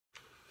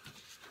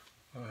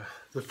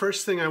The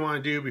first thing I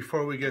want to do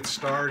before we get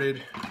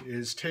started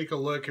is take a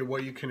look at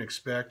what you can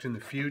expect in the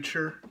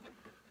future.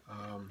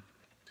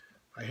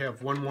 I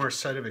have one more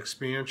set of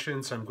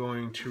expansions I'm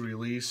going to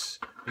release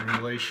in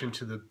relation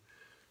to the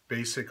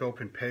basic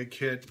open peg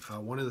kit.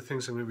 One of the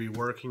things I'm going to be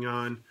working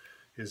on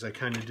is I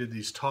kind of did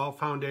these tall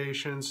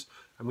foundations.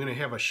 I'm going to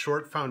have a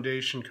short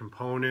foundation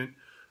component.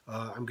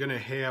 I'm going to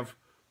have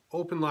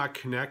open lock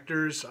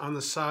connectors on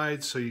the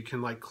side so you can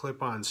like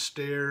clip on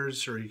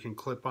stairs, or you can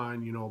clip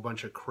on, a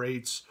bunch of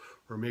crates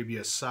or maybe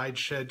a side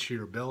shed to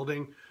your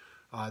building.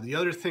 The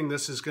other thing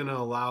this is going to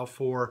allow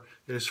for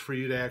is for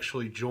you to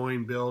actually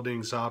join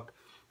buildings up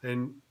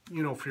and,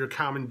 for your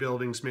common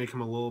buildings, make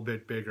them a little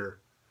bit bigger.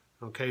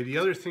 Okay, the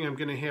other thing I'm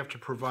going to have to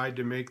provide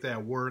to make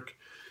that work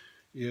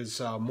is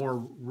more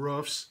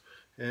roofs.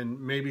 And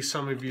maybe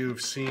some of you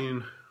have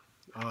seen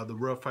the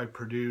roof I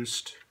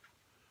produced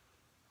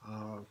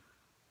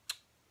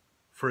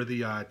for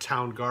the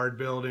Town Guard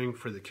building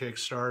for the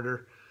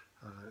Kickstarter.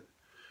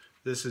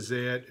 This is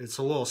it. It's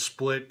a little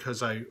split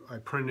because I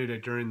printed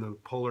it during the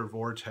polar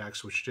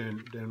vortex, which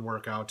didn't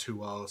work out too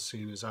well,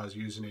 seeing as I was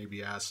using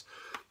ABS.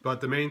 But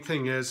the main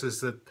thing is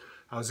that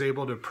I was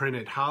able to print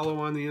it hollow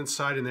on the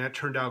inside, and that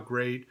turned out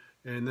great.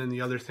 And then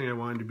the other thing I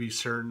wanted to be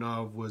certain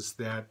of was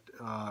that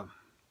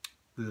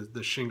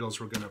the shingles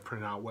were going to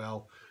print out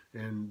well,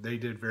 and they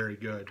did very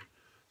good.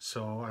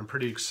 So I'm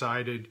pretty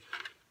excited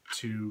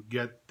to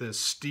get this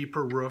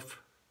steeper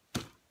roof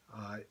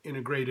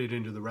integrated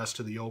into the rest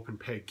of the open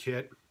peg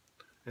kit,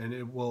 and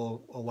it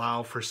will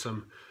allow for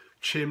some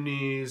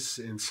chimneys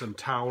and some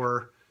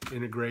tower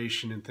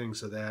integration and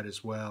things of that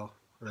as well.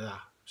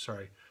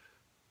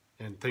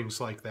 And things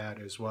like that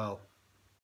as well.